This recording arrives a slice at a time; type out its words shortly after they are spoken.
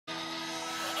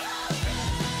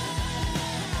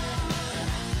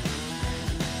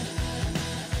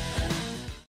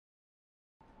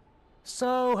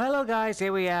So, hello guys,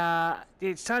 here we are.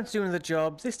 It's time to do another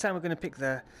job. This time we're going to pick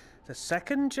the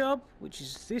second job, which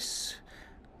is this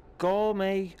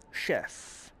gourmet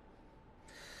chef.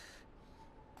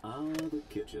 Ah, the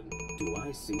kitchen. Do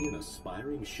I see an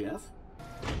aspiring chef?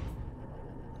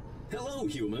 Hello,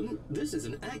 human. This is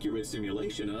an accurate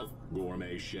simulation of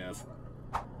gourmet chef.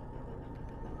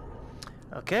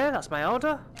 Okay, that's my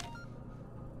order.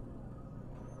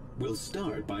 We'll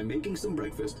start by making some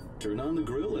breakfast. Turn on the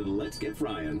grill and let's get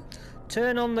frying.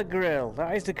 Turn on the grill.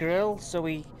 That is the grill, so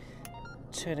we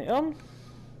turn it on.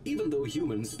 Even though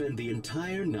humans spend the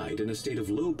entire night in a state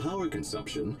of low power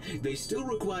consumption, they still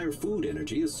require food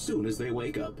energy as soon as they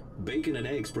wake up. Bacon and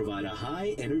eggs provide a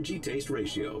high energy taste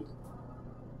ratio.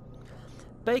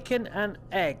 Bacon and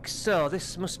eggs. So,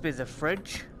 this must be the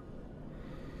fridge.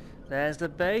 There's the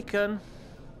bacon.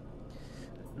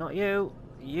 Not you.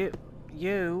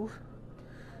 You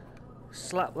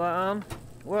slap that on.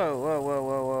 Whoa, whoa, whoa,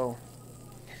 whoa, whoa.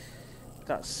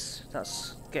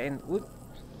 That's getting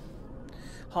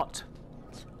hot.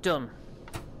 Done.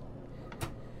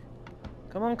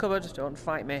 Come on, cupboard, don't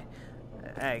fight me.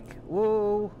 Egg.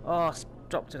 Whoa. Oh,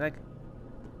 dropped an egg.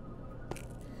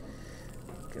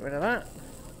 Get rid of that.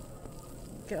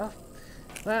 Get off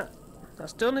that.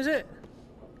 That's done, is it?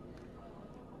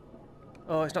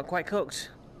 Oh, it's not quite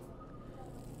cooked.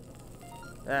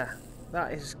 There,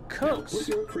 that is cooked. Now put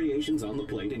your creations on the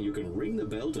plate and you can ring the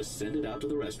bell to send it out to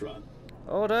the restaurant.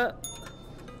 Order.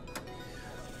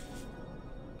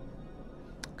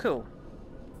 Cool.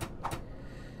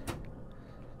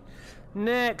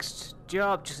 Next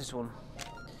job, just this one.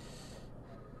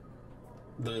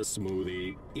 The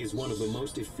smoothie is one of the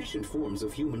most efficient forms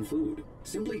of human food.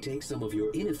 Simply take some of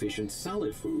your inefficient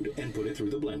solid food and put it through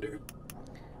the blender.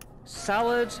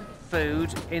 Salad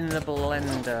food in the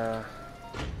blender.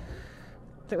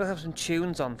 I think we'll have some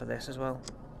tunes on for this as well.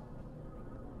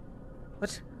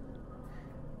 What?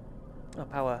 Oh,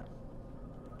 power.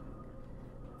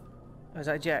 Oh, is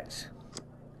that eject?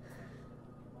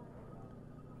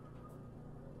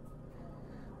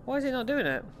 Why is it not doing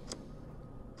it?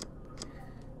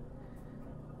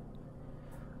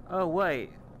 Oh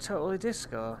wait, totally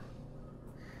disco.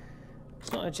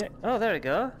 It's not eject. Oh, there we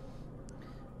go.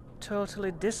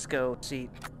 Totally disco seat.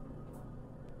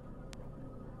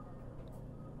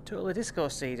 Totally Disco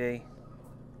CD.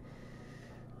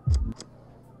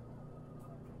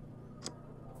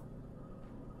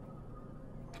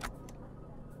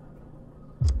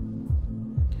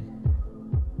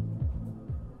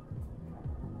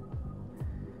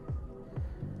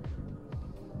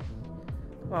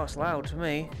 Wow, it's loud to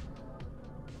me.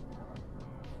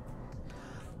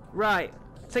 Right,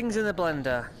 things in the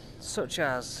blender, such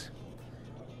as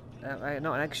not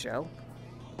an eggshell.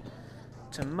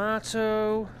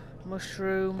 Tomato,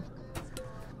 mushroom,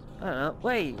 I don't know,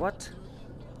 wait, what?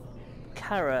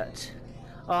 Carrot.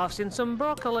 Oh, I've seen some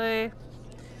broccoli.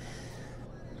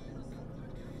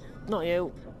 Not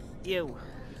you. You.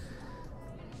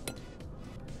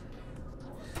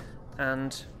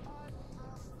 And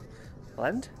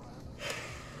blend.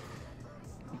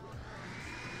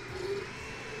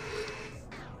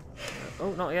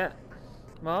 Oh, not yet.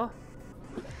 More.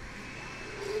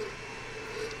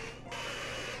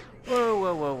 Whoa,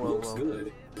 whoa, whoa, whoa, Looks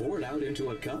good. Pour it out into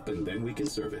a cup and then we can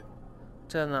serve it.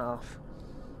 Turn that off.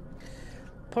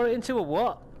 Pour it into a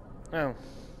what? Oh.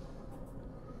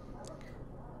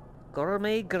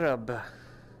 Gourmet grub.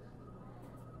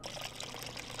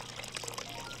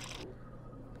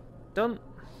 Done.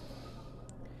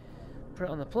 Put it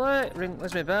on the plate. Ring,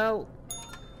 where's my bell?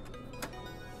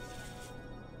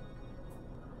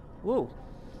 Whoa.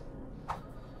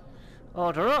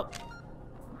 Order up.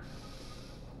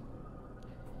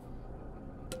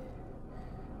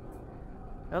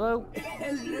 Hello?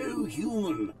 Hello,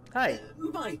 human. Hi.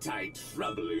 Might I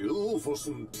trouble you for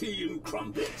some tea and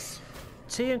crumpets?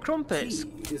 Tea and crumpets?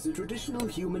 Tea is a traditional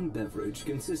human beverage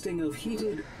consisting of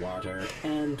heated water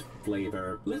and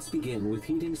flavor. Let's begin with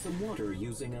heating some water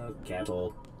using a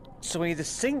kettle. So we need a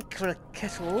sink for a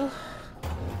kettle.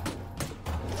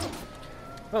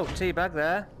 Oh, tea bag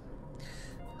there.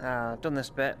 I've done this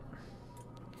bit.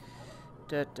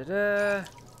 Da da da.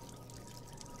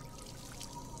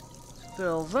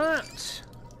 Fill that.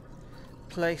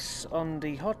 Place on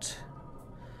the hot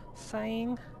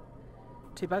thing.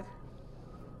 Tea bag.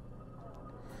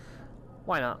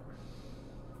 Why not?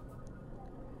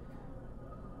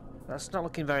 That's not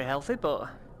looking very healthy, but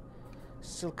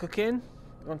still cooking.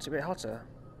 Want it a bit hotter.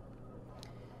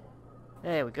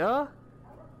 There we go.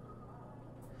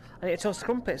 I need to toast the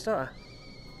crumpets, don't I?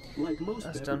 Like most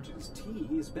That's beverages, tea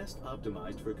is best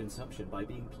optimized for consumption by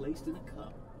being placed in a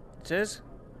cup. It is.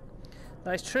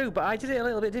 That is true, but I did it a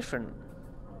little bit different.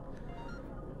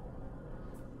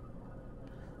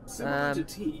 Similar to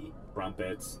tea,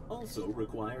 crumpets also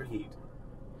require heat.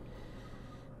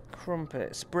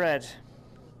 Crumpets. Bread.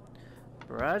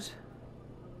 Bread.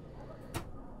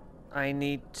 I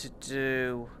need to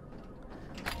do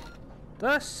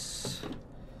this.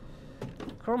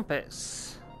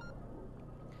 Crumpets.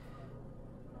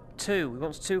 2. We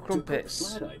want 2 crumpets. To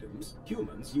cook flat items,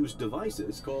 humans use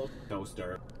devices called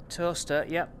toaster. Toaster,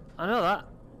 yep. I know that.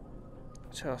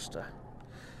 Toaster.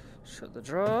 Shut the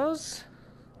drawers.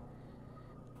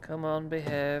 Come on,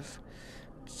 behave.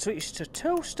 Switch to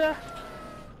toaster.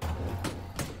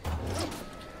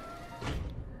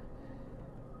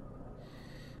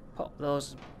 Pop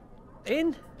those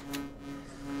in.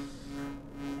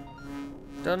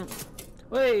 Done.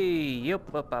 Way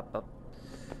up, up, up, up.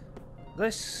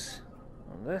 This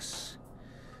and this.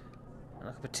 And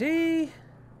a cup of tea.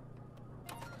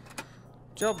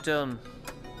 Job done.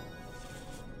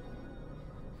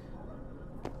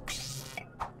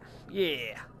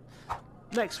 Yeah.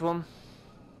 Next one.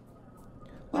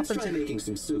 Let's try making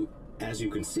some soup. As you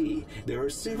can see, there are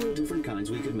several different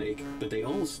kinds we could make, but they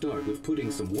all start with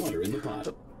putting some water in the pot.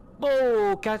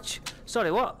 Oh, catch.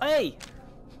 Sorry, what? Hey!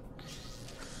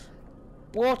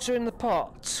 Water in the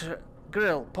pot.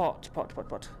 Grill. Pot.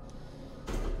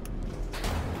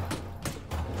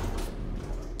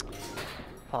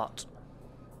 Pot.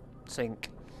 Sink.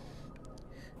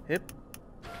 Yep.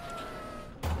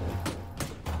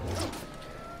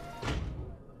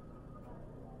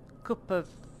 Cup of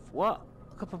what?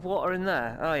 Cup of water in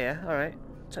there. Oh yeah, alright.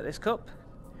 Take this cup.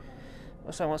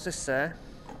 What's this say?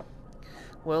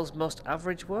 World's most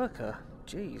average worker.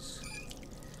 Jeez.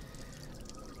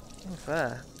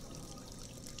 Unfair.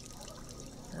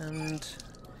 And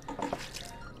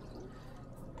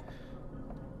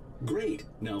great.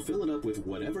 Now fill it up with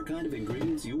whatever kind of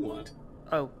ingredients you want.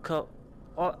 oh, cup.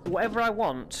 Whatever I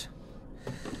want.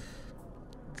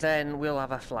 Then we'll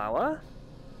have a flour.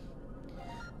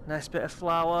 Nice bit of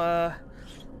flour.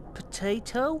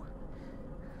 Potato.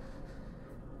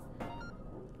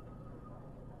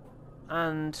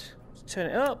 And turn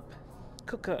it up.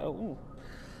 Cook it. Oh,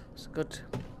 it's a good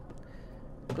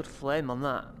flame on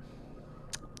that.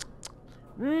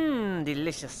 Mmm,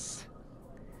 delicious.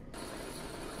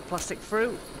 Plastic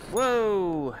fruit.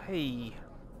 Whoa, hey.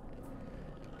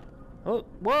 Oh,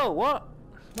 whoa, what?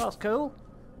 That's cool.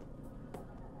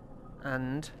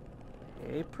 And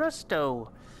hey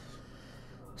presto.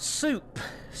 Soup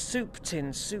tin.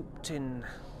 Is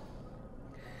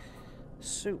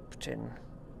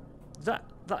that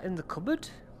in the cupboard?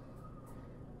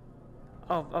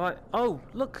 Oh,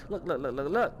 look.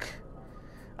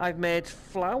 I've made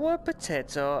flour,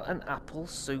 potato and apple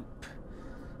soup.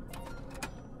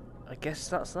 I guess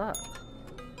that's that.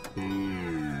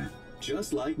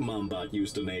 Just like Mombot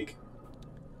used to make.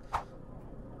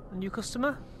 A new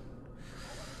customer?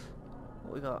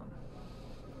 What we got?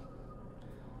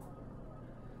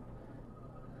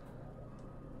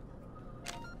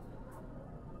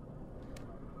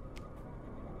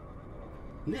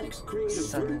 Next, create a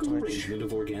vertical arrangement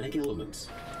of organic elements.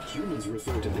 Humans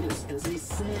refer to this as a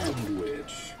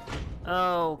sandwich.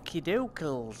 Okie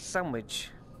dokie, sandwich.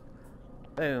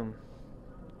 Boom.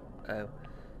 Oh.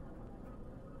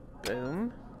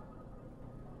 Boom.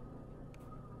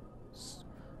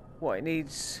 What it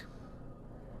needs?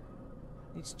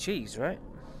 Needs cheese, right?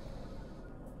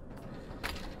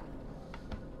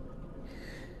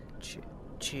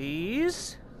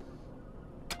 Cheese.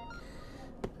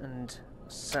 And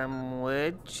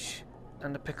sandwich.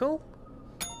 And a pickle.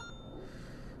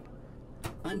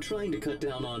 I'm trying to cut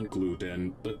down on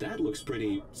gluten, but that looks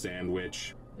pretty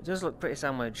sandwich. It does look pretty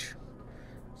sandwich.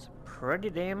 It's a pretty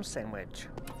damn sandwich.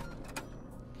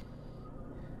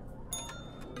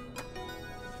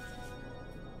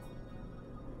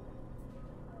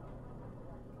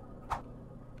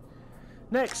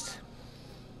 Next.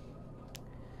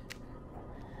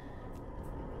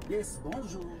 Yes,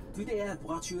 bonjour. Today I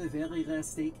brought you a very rare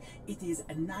steak. It is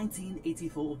a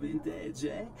 1984 vintage,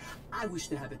 eh? I wish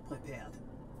to have it prepared.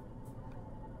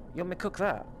 You want me to cook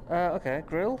that? Okay,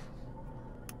 grill.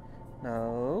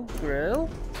 No, grill.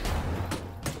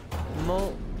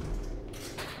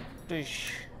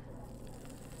 Dish.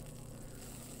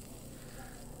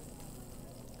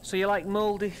 So you like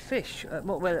mouldy fish?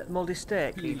 Mouldy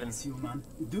steak, even? Please, human,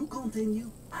 do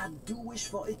continue. I do wish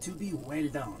for it to be well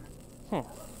done.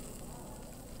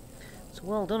 It's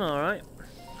well done, alright.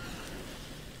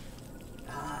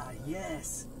 Ah,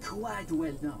 yes, quite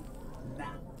well done.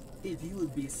 Now, if you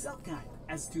would be so kind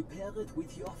as to pair it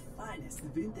with your finest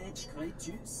vintage grape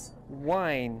juice.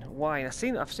 Wine.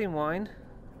 I've seen wine.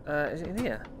 Is it in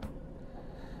here?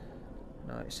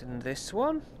 No, it's in this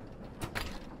one.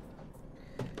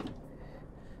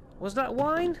 Was that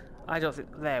wine? I don't think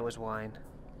there was wine.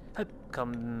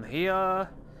 Come here.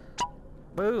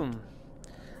 Boom.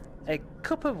 A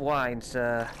cup of wine,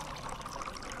 sir.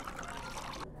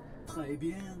 Très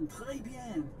bien, très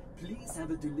bien. Please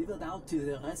have it delivered out to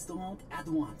the restaurant at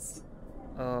once.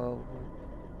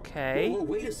 Okay. Whoa,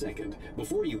 wait a second.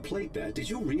 Before you plate that, did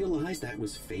you realize that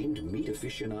was famed meat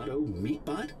aficionado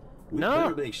Meatbot? We No.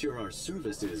 better make sure our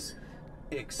service is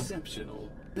exceptional.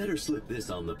 Better slip this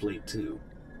on the plate too.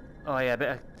 Oh yeah,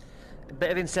 a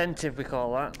bit of incentive we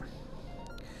call that.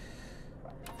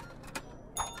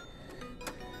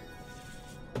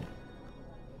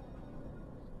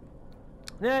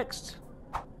 Next.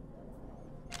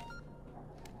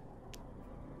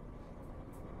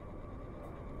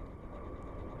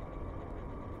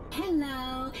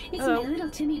 Hello, it's Hello. my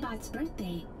little Timmy Bot's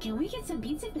birthday. Can we get some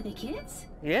pizza for the kids?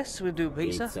 Yes, we do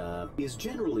pizza. Pizza is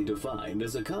generally defined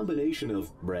as a combination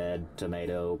of bread,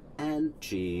 tomato, and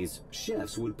cheese.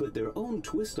 Chefs would put their own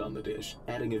twist on the dish,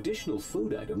 adding additional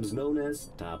food items known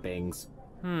as toppings.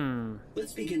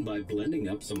 Let's begin by blending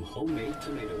up some homemade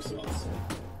tomato sauce.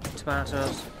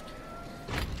 Tomatoes.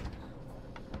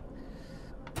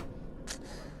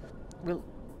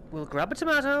 We'll grab a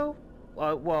tomato.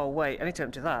 Oh, whoa, wait, I need to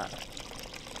empty that.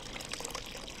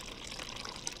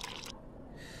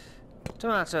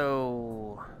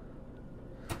 Tomato.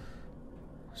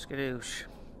 Skadoosh.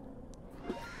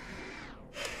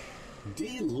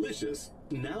 Delicious.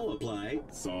 Now apply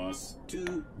sauce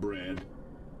to bread.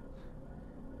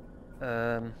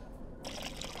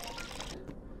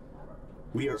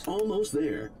 We are almost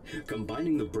there.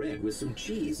 Combining the bread with some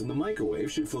cheese in the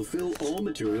microwave should fulfill all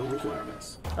material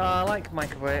requirements. I like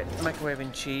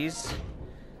microwaving cheese.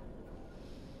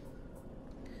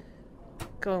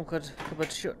 Come on,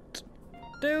 cupboard shut.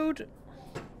 Dude!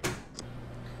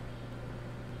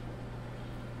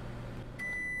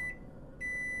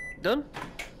 Done?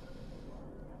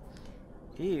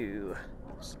 Ew.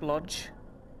 Splodge.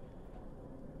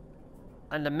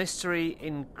 And a mystery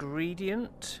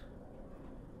ingredient.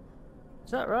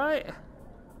 Is that right?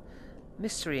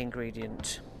 Mystery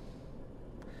ingredient.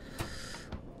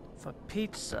 For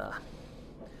pizza.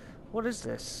 What is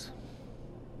this?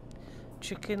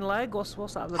 Chicken leg? What's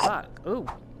that at the back? Ooh,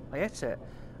 I ate it.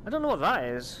 I don't know what that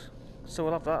is, so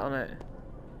we'll have that on it.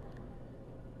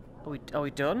 Are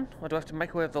we done? Or do I have to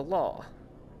microwave the lot?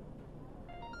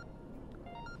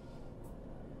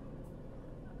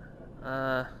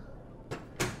 And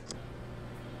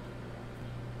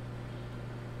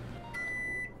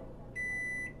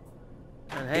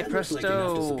hey That looks like enough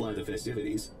to presto! supply the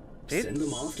festivities. Send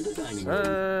them off to the dining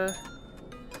room.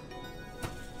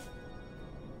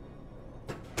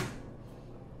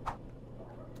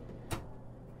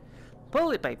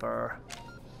 Toilet paper.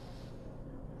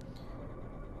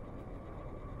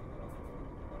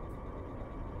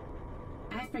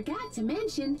 I forgot to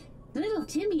mention, little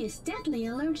Timmy is deadly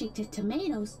allergic to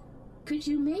tomatoes. Could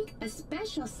you make a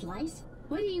special slice?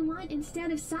 What do you want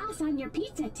instead of sauce on your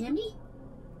pizza, Timmy?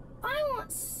 I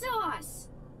want sauce.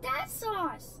 That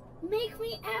sauce. Make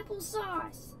me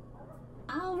applesauce.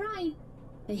 All right.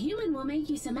 The human will make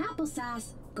you some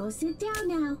applesauce. Go sit down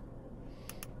now.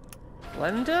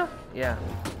 Blender? Yeah.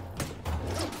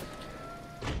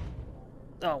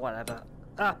 Oh, whatever.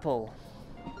 Apple.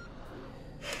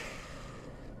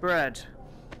 Bread.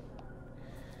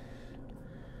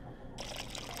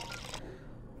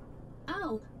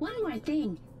 Oh, one more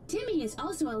thing. Timmy is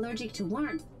also allergic to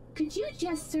warmth. Could you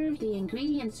just serve the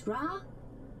ingredients raw?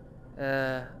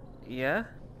 Yeah.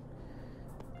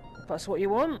 If that's what you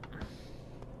want.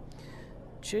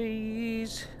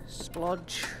 Cheese.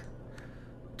 Splodge.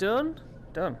 Done?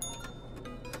 Done.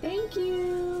 Thank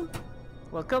you.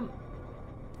 Welcome.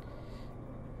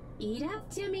 Eat up,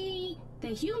 Timmy. The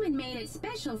human made it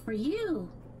special for you.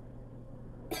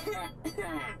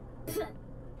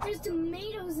 There's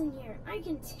tomatoes in here. I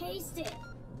can taste it.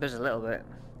 There's a little bit.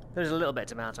 There's a little bit of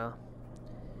tomato.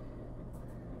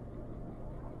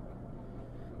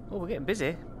 Oh, we're getting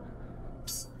busy.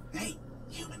 Psst. Hey,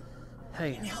 human.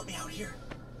 Hey. Can you help me out here?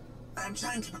 I'm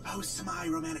trying to propose to my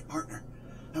romantic partner.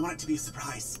 I want it to be a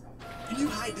surprise. Can you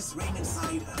hide this ring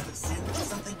inside a sandwich or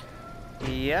something?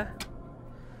 Yeah.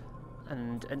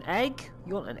 And an egg?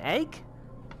 You want an egg?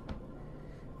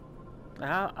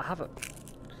 I have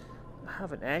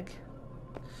an egg.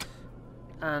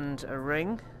 And a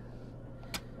ring.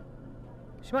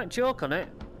 She might choke on it.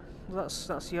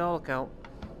 That's your lookout.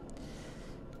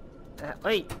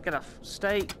 Wait, get off.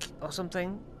 Steak or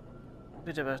something.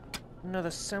 Bit of a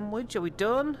Another sandwich. Are we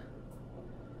done?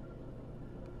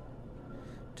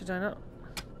 Did I not?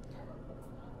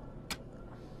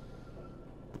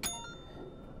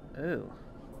 Oh.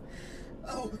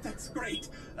 Oh, that's great.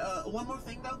 One more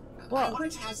thing, though. What? I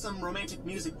wanted to have some romantic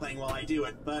music playing while I do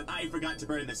it, but I forgot to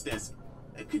burn this disc.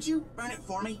 Could you burn it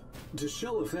for me? To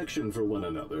show affection for one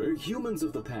another, humans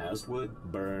of the past would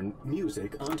burn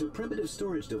music onto primitive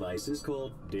storage devices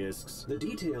called discs. The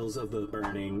details of the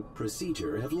burning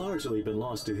procedure have largely been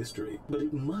lost to history, but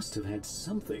it must have had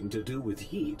something to do with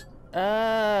heat.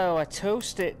 Oh, I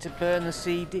toast it to burn the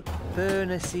CD.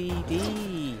 Burn a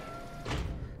CD.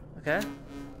 Okay.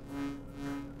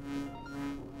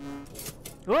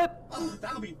 Whoop! Oh,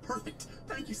 that'll be perfect.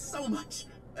 Thank you so much.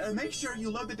 Make sure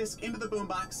you load the disc into the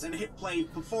boombox and hit play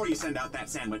before you send out that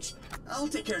sandwich. I'll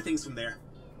take care of things from there.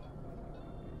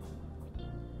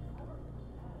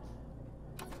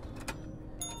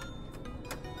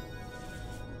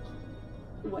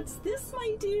 What's this,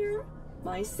 my dear?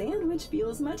 My sandwich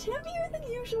feels much heavier than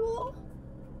usual.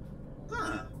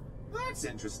 Huh. That's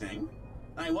interesting.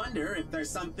 I wonder if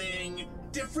there's something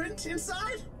different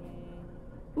inside?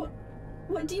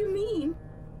 What do you mean?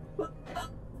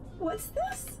 What's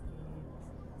this?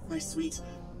 My sweet,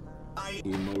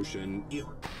 Emotion. Will you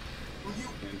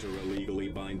Enter a legally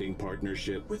binding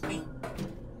partnership. with me?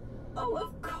 Oh,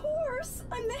 of course!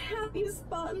 I'm the happiest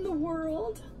spot in the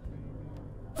world.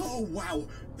 Oh, wow.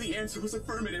 The answer was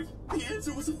affirmative. The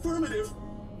answer was affirmative.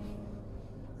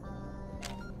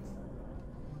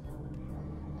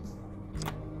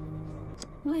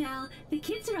 Well, the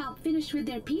kids are all finished with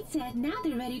their pizza and now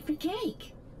they're ready for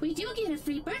cake. We do get a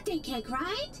free birthday cake,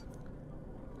 right?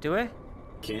 Do we?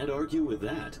 Can't argue with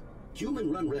that.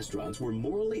 Human-run restaurants were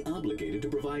morally obligated to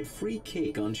provide free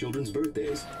cake on children's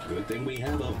birthdays. Good thing we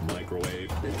have a microwave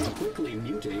that can quickly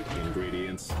mutate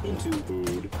ingredients into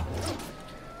food.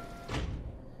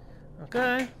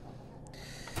 Okay.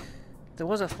 There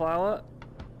was a flower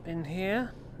in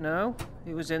here. No,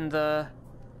 it was in the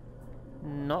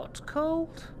not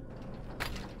cold.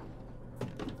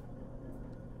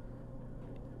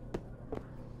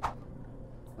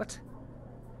 What?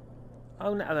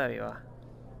 Oh no, there you are.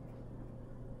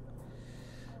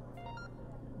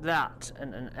 That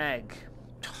and an egg.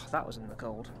 That was in the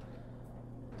cold.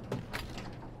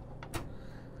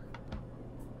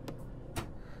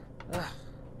 Ugh.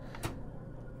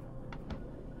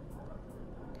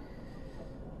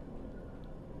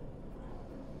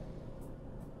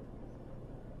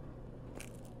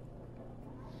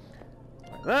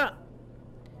 Like that.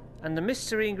 And the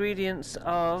mystery ingredients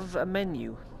of a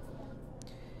menu.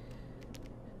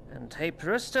 And hey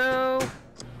presto!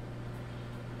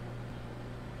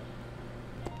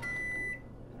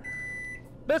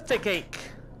 Birthday cake!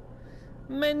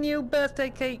 Menu birthday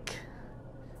cake!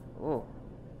 Oh.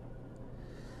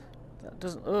 That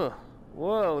doesn't... Oh.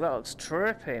 Whoa, that looks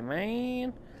trippy,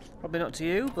 man. Probably not to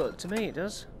you, but to me it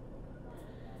does.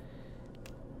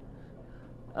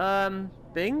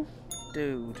 Bing?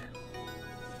 Dude.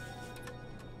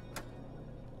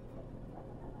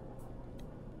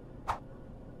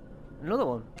 Another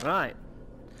one, right.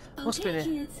 Must be Okay,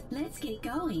 near, kids, let's get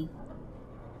going.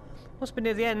 must be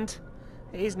near the end.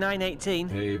 It is 9:18.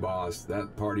 Hey boss,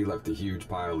 that party left a huge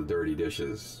pile of dirty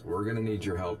dishes. We're gonna need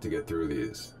your help to get through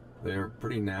these. They're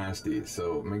pretty nasty,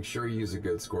 so make sure you use a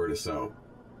good squirt of soap.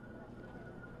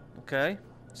 Okay,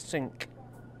 sink.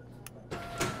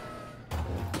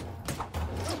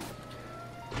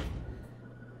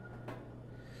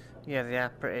 Yeah, they are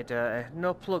pretty dirty.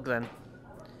 No plug then.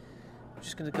 I'm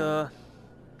just gonna go...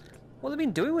 What have they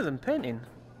been doing with them? Painting?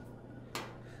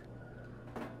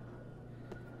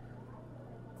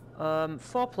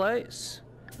 4 plates.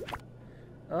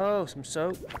 Oh, some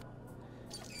soap.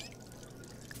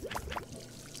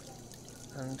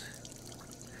 And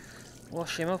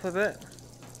wash him up a bit.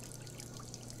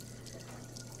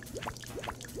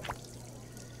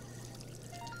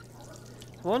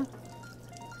 One.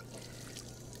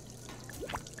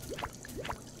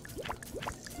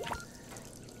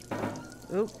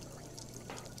 Oop.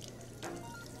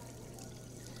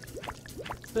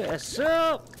 Bit of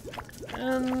soap.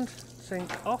 And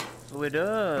think off we're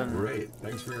done. Great,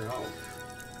 thanks for your help.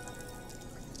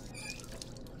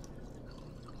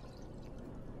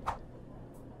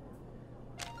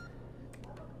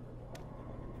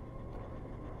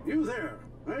 You there!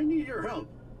 I need your help.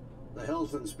 The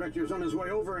health inspector's on his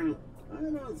way over and I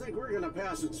don't think we're gonna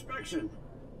pass inspection.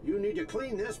 You need to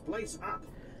clean this place up.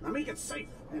 Now make it safe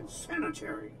and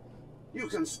sanitary. You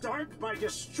can start by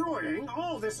destroying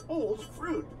all this old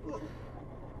fruit.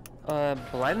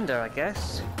 Blender, I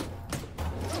guess.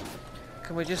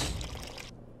 Can we just...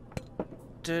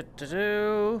 Pick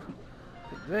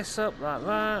this up like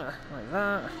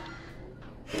that.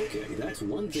 Okay, that's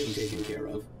one thing taken care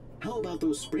of. How about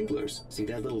those sprinklers? See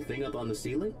that little thing up on the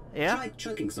ceiling? Yeah. Try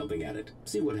chucking something at it.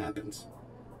 See what happens.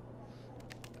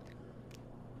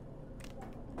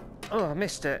 Oh, I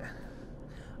missed it.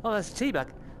 Oh, that's a tea bag.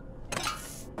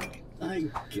 I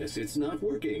guess it's not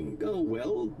working. Oh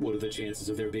well, what are the chances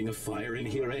of there being a fire in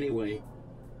here anyway?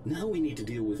 Now we need to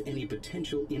deal with any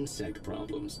potential insect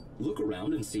problems. Look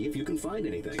around and see if you can find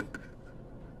anything.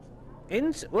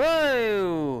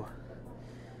 Whoa!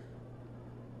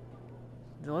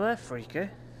 Oh, they're freaky.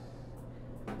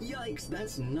 Yikes,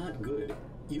 that's not good.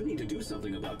 You need to do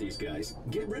something about these guys.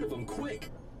 Get rid of them quick.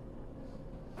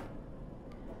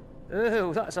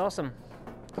 Ooh, that's awesome.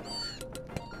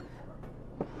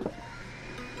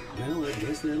 Well, I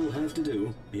guess that'll have to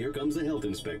do. Here comes the health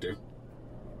inspector.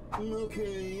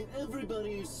 Okay,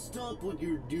 everybody stop what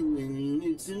you're doing.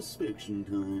 It's inspection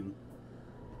time.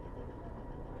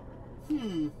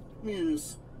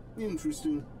 Yes.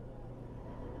 Interesting.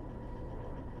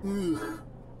 Ugh,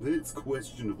 that's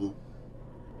questionable.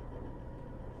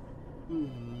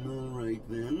 Alright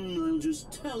then, I'll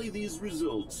just tally these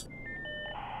results.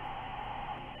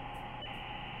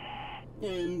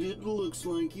 And it looks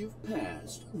like you've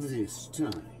passed this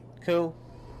time. Cool.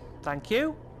 Thank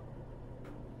you.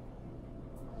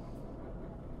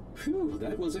 Phew,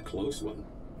 that was a close one.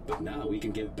 But now we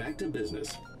can get back to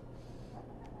business.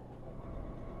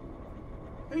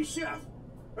 Hey, Chef!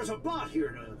 There's a bot here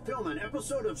to film an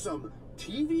episode of some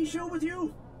TV show with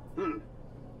you?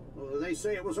 Well, they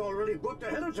say it was already booked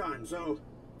ahead of time, so...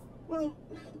 Well,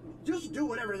 just do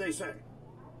whatever they say.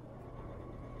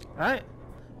 Right.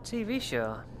 TV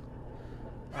show.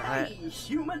 Hey,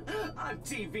 human! I'm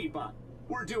TV Bot.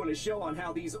 We're doing a show on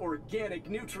how these organic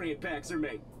nutrient packs are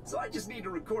made. So I just need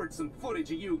to record some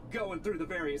footage of you going through the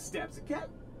various steps, okay?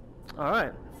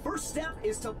 Alright. First step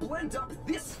is to blend up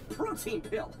this protein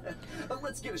pill.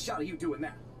 Let's get a shot of you doing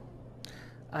that.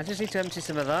 I just need to empty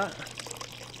some of that.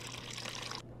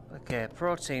 Okay,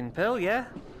 protein pill, yeah?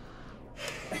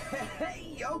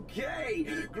 Hey, okay!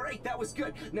 Great, that was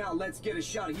good. Now let's get a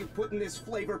shot of you putting this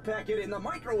flavor packet in the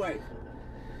microwave.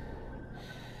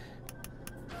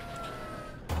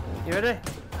 You ready?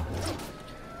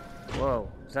 Whoa,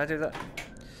 did I do that?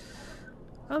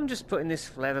 I'm just putting this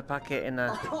flavor packet in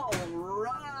there.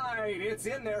 Alright, it's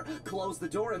in there. Close the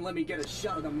door and let me get a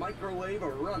shot of the microwave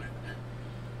running.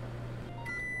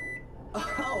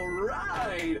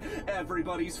 Alright,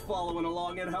 everybody's following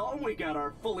along at home. We got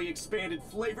our fully expanded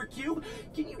flavor cube.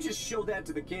 Can you just show that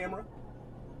to the camera?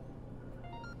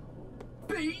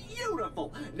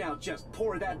 Beautiful! Now just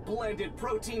pour that blended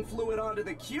protein fluid onto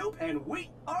the cube and we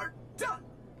are done!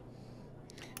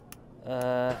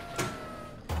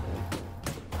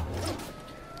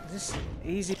 Is this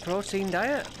easy protein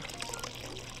diet?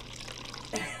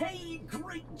 Hey,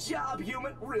 great job,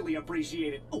 human! Really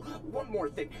appreciate it. Oh, one more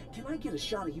thing. Can I get a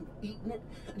shot of you eating it?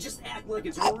 Just act like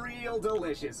it's real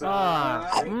delicious.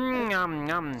 Ah, yum,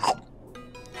 yum.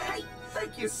 Hey,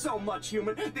 thank you so much,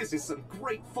 human. This is some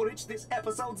great footage. This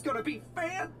episode's gonna be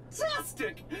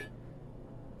fantastic.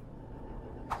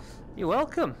 You're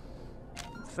welcome.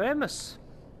 Famous.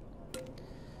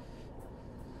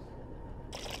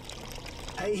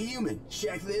 Hey human,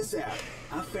 check this out.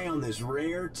 I found this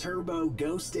rare turbo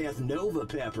Ghost Death Nova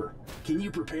pepper. Can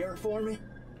you prepare it for me?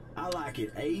 I like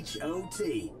it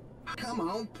H-O-T. Come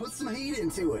on, put some heat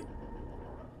into it.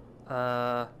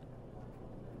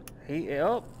 Heat it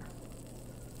up.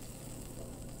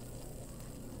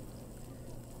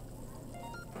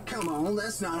 Come on,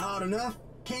 that's not hot enough.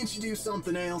 Can't you do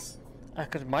something else? I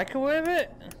could microwave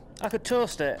it. I could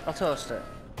toast it. I'll toast it.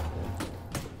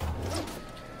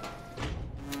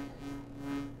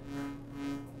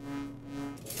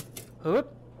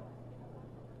 Whoop.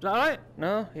 Is that alright?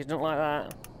 No, he's not like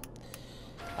that.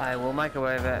 I will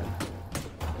microwave it.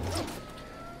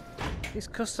 These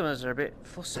customers are a bit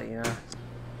fussy, you know.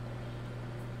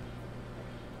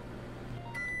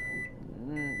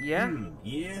 Yeah?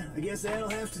 Yeah, I guess that'll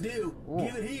have to do. Ooh.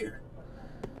 Give it here.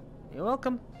 You're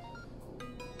welcome.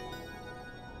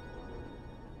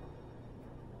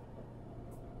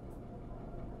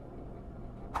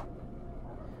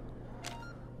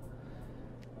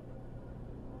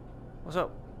 What's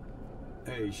up?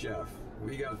 Hey, Chef.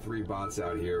 We got 3 bots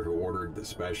out here who ordered the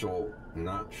special.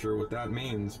 Not sure what that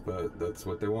means, but that's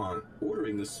what they want.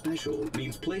 Ordering the special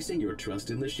means placing your trust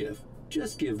in the chef.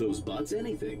 Just give those bots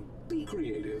anything. Be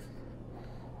creative.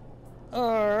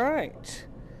 Alright.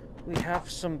 We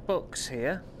have some books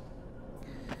here.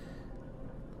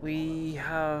 We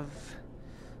have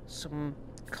some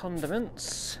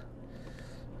condiments.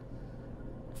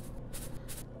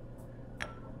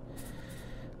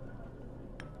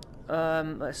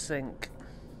 Let's think.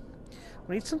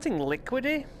 We need something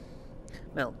liquidy.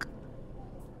 Milk.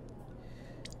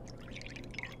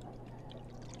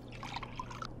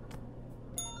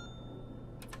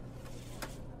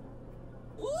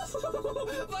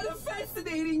 What a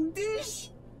fascinating dish!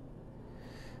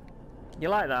 You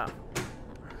like that?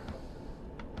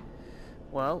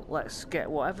 Well, let's get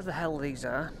whatever the hell these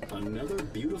are. Another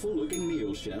beautiful looking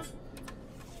meal, Chef.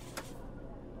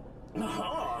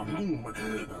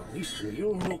 At least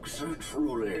you look so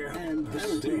truly. And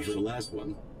that'll do for the last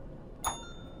one.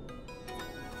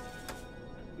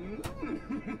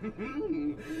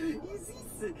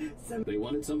 They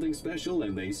wanted something special,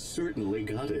 and they certainly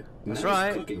got it. That's Nice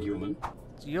right. cooking, human.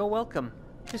 You're welcome.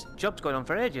 This job's going on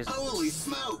for ages. Holy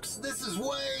smokes, this is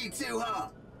way too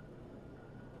hot.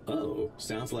 Oh,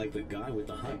 sounds like the guy with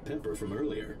the hot pepper from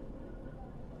earlier.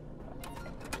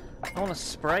 I want to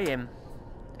spray him.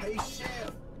 Hey,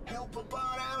 chef, help a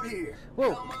bot out here.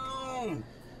 Whoa. Come on.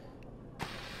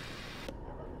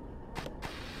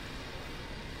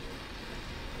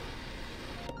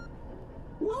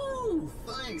 Woo!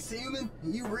 Thanks, human.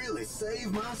 You really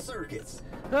saved my circuits.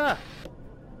 Ah!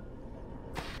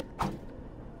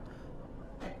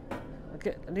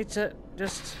 Okay, I need to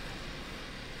just...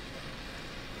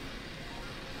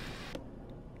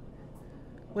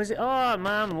 Where's it? Oh,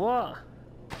 man, what?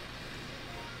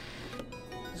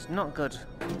 It's not good.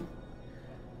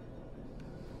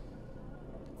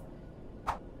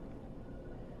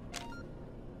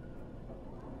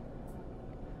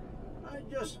 I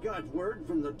just got word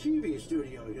from the TV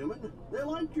studio, human. They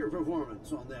liked your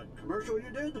performance on that commercial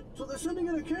you did, so they're sending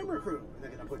in a camera crew.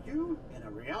 They're gonna put you in a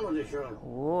reality show.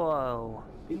 Whoa.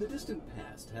 In the distant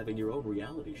past, having your own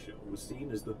reality show was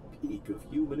seen as the peak of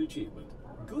human achievement.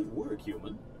 Good work,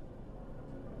 human.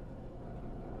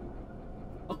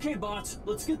 Okay, bots,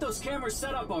 let's get those cameras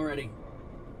set up already.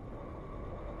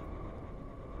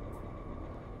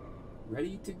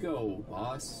 Ready to go,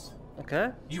 boss. Okay.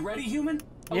 You ready, human?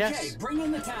 Yes. Okay, bring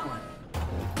in the talent.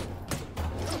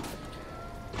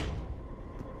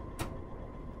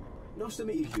 Nice to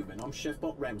meet you, human. I'm Chef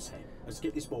Bot Ramshead. Let's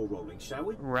get this ball rolling, shall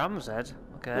we? Ramshead.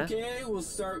 Okay. Okay, we'll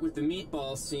start with the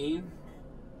meatball scene.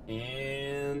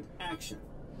 And action.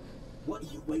 What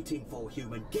are you waiting for,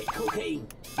 human? Get cooking!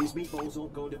 These meatballs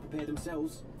aren't going to prepare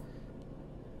themselves.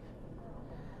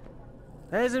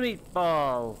 There's a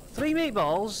meatball. 3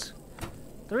 meatballs?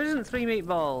 There isn't 3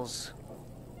 meatballs.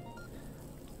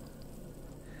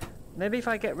 Maybe if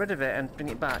I get rid of it and bring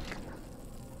it back.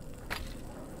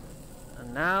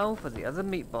 And now for the other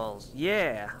meatballs.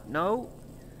 Yeah. No.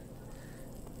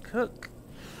 Cook.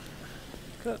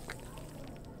 Cook.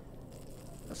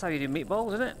 That's how you do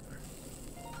meatballs, isn't it?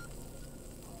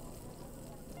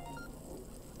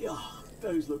 Ugh,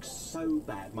 those look so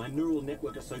bad. My neural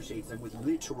network associates them with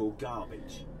literal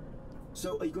garbage.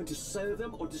 So are you going to serve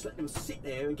them or just let them sit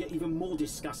there and get even more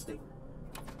disgusting?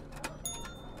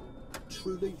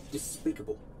 Truly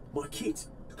despicable. My kids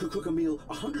could cook a meal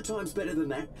 100 times better than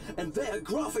that, and they're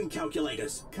graphing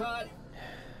calculators. Cut.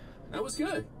 That was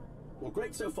good. Well,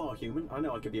 great so far, human. I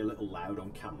know I could be a little loud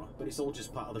on camera, but it's all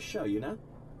just part of the show, you know?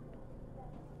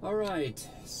 Alright,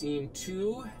 scene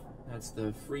 2. That's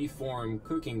the free-form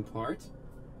cooking part.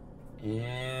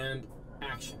 And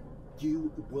action.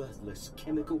 You worthless,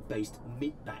 chemical-based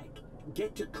meatbag.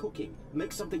 Get to cooking.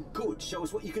 Make something good. Show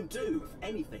us what you can do, if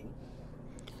anything.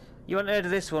 You haven't heard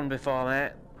of this one before,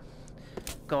 mate?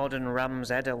 Gordon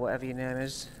Ramshead, or whatever your name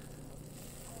is.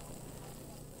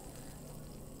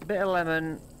 A bit of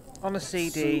lemon on a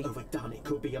CD. So overdone, it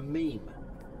could be a meme.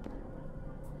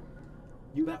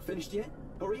 You about finished yet?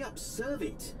 Hurry up, serve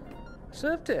it.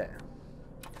 Served it.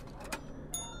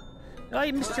 Oh,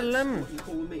 you missed your lemon. What you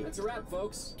call me. That's a wrap,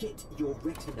 folks. Get your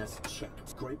retinas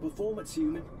checked. Great performance,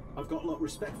 human. I've got a lot of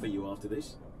respect for you after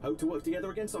this. Hope to work together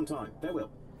again sometime.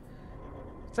 Farewell.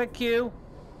 Thank you.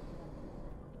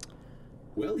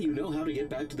 Well, you know how to get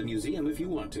back to the museum if you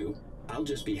want to. I'll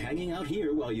just be hanging out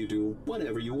here while you do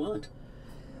whatever you want.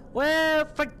 Well,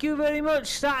 thank you very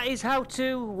much. That is how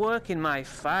to work in my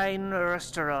fine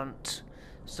restaurant.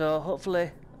 So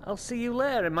hopefully I'll see you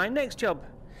later in my next job.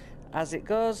 As it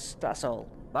goes, that's all.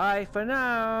 Bye for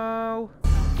now.